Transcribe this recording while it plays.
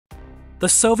The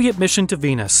Soviet mission to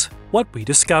Venus, what we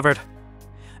discovered.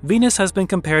 Venus has been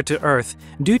compared to Earth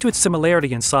due to its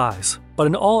similarity in size, but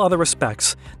in all other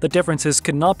respects, the differences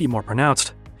could not be more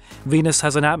pronounced. Venus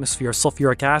has an atmosphere of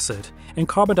sulfuric acid and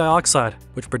carbon dioxide,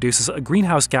 which produces a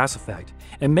greenhouse gas effect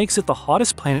and makes it the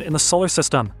hottest planet in the solar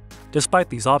system.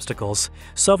 Despite these obstacles,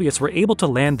 Soviets were able to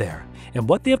land there, and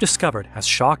what they have discovered has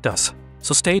shocked us.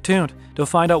 So stay tuned to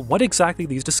find out what exactly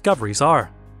these discoveries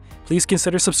are. Please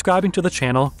consider subscribing to the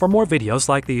channel for more videos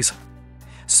like these.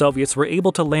 Soviets were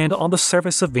able to land on the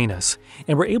surface of Venus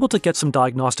and were able to get some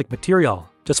diagnostic material,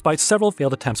 despite several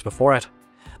failed attempts before it.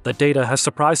 The data has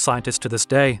surprised scientists to this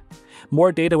day.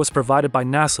 More data was provided by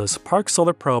NASA's Park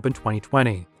Solar Probe in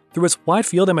 2020 through its Wide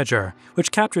Field Imager,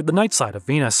 which captured the night side of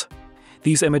Venus.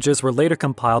 These images were later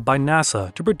compiled by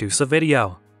NASA to produce a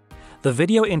video. The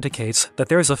video indicates that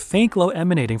there is a faint glow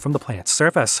emanating from the planet's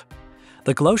surface.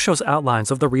 The glow shows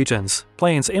outlines of the regions,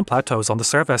 plains, and plateaus on the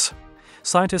surface.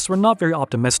 Scientists were not very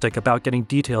optimistic about getting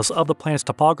details of the planet's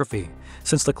topography,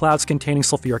 since the clouds containing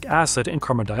sulfuric acid and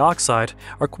carbon dioxide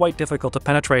are quite difficult to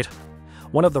penetrate.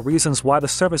 One of the reasons why the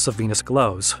surface of Venus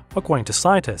glows, according to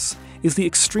scientists, is the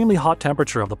extremely hot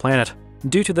temperature of the planet.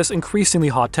 Due to this increasingly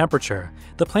hot temperature,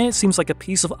 the planet seems like a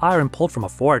piece of iron pulled from a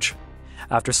forge.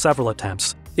 After several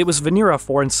attempts, it was Venera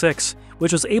 4 and 6,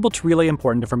 which was able to relay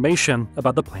important information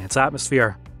about the planet's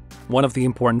atmosphere. One of the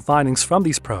important findings from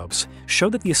these probes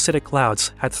showed that the acidic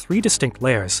clouds had 3 distinct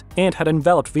layers and had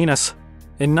enveloped Venus.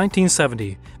 In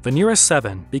 1970, Venera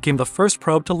 7 became the first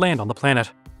probe to land on the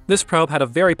planet. This probe had a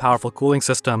very powerful cooling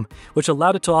system, which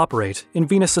allowed it to operate in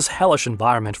Venus's hellish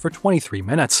environment for 23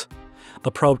 minutes.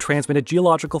 The probe transmitted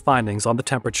geological findings on the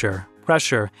temperature,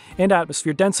 pressure, and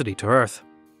atmosphere density to Earth.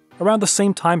 Around the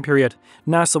same time period,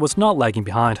 NASA was not lagging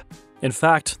behind. In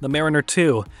fact, the Mariner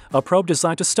 2, a probe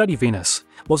designed to study Venus,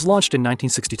 was launched in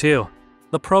 1962.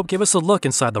 The probe gave us a look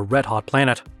inside the red-hot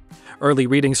planet. Early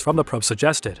readings from the probe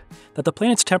suggested that the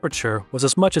planet's temperature was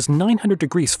as much as 900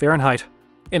 degrees Fahrenheit.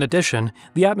 In addition,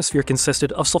 the atmosphere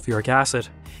consisted of sulfuric acid,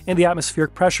 and the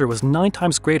atmospheric pressure was 9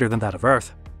 times greater than that of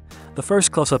Earth. The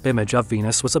first close-up image of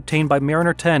Venus was obtained by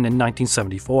Mariner 10 in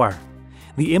 1974.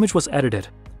 The image was edited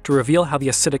to reveal how the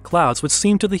acidic clouds would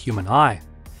seem to the human eye.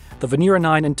 The Venera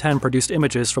 9 and 10 produced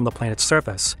images from the planet's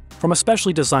surface, from a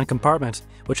specially designed compartment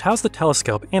which housed the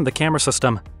telescope and the camera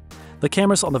system. The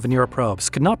cameras on the Venera probes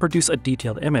could not produce a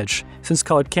detailed image, since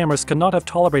colored cameras could not have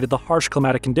tolerated the harsh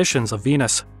climatic conditions of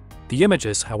Venus. The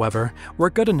images, however,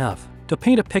 were good enough to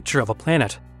paint a picture of a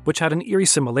planet which had an eerie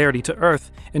similarity to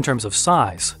Earth in terms of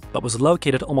size, but was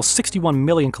located almost 61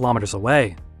 million kilometers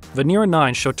away. Venera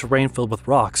 9 showed terrain filled with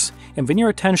rocks, and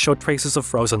Venera 10 showed traces of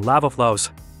frozen lava flows.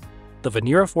 The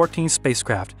Venera 14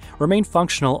 spacecraft remained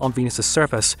functional on Venus's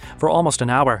surface for almost an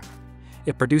hour.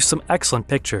 It produced some excellent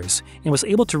pictures and was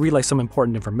able to relay some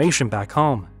important information back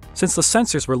home, since the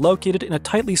sensors were located in a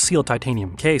tightly sealed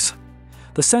titanium case.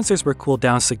 The sensors were cooled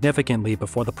down significantly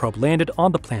before the probe landed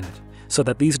on the planet, so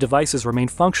that these devices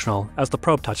remained functional as the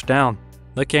probe touched down.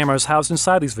 The cameras housed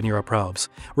inside these Venera probes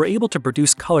were able to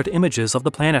produce colored images of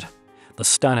the planet. The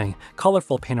stunning,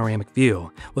 colorful panoramic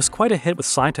view was quite a hit with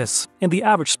scientists and the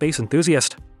average space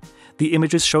enthusiast. The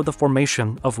images showed the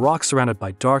formation of rocks surrounded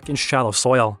by dark and shallow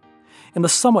soil. In the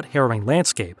somewhat harrowing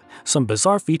landscape, some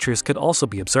bizarre features could also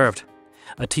be observed.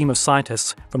 A team of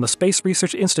scientists from the Space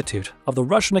Research Institute of the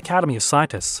Russian Academy of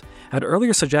Scientists had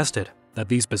earlier suggested that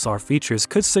these bizarre features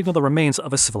could signal the remains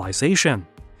of a civilization.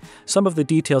 Some of the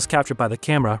details captured by the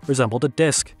camera resembled a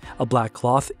disc, a black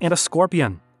cloth, and a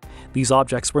scorpion. These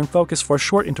objects were in focus for a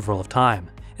short interval of time,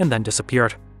 and then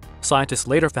disappeared. Scientists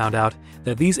later found out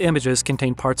that these images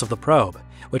contained parts of the probe,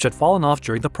 which had fallen off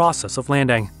during the process of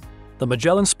landing. The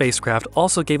Magellan spacecraft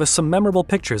also gave us some memorable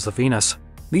pictures of Venus.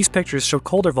 These pictures showed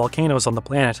colder volcanoes on the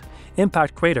planet,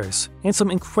 impact craters, and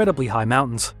some incredibly high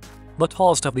mountains. The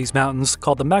tallest of these mountains,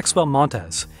 called the Maxwell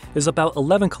Montes, is about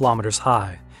 11 kilometers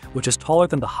high, which is taller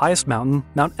than the highest mountain,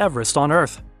 Mount Everest, on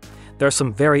Earth. There are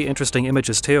some very interesting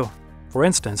images too. For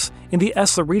instance, in the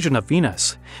Esla region of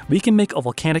Venus, we can make a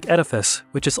volcanic edifice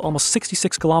which is almost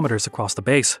 66 kilometers across the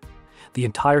base. The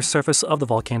entire surface of the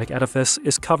volcanic edifice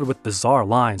is covered with bizarre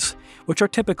lines, which are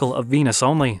typical of Venus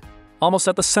only. Almost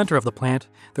at the center of the plant,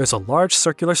 there's a large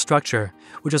circular structure,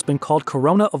 which has been called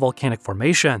corona of volcanic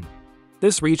formation.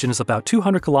 This region is about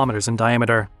 200 kilometers in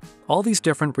diameter. All these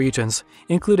different regions,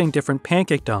 including different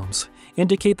pancake domes,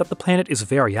 indicate that the planet is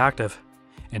very active.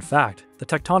 In fact, the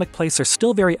tectonic plates are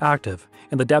still very active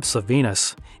in the depths of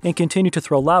Venus and continue to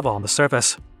throw lava on the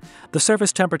surface. The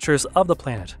surface temperatures of the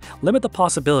planet limit the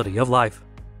possibility of life.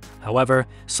 However,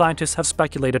 scientists have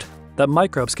speculated that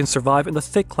microbes can survive in the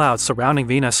thick clouds surrounding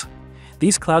Venus.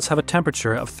 These clouds have a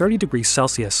temperature of 30 degrees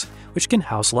Celsius, which can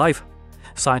house life.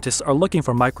 Scientists are looking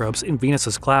for microbes in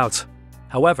Venus's clouds.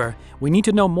 However, we need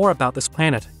to know more about this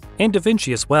planet, and Da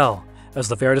Vinci as well, as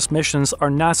the Veritas missions are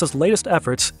NASA's latest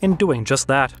efforts in doing just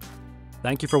that.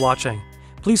 Thank you for watching.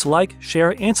 Please like,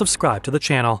 share, and subscribe to the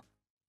channel.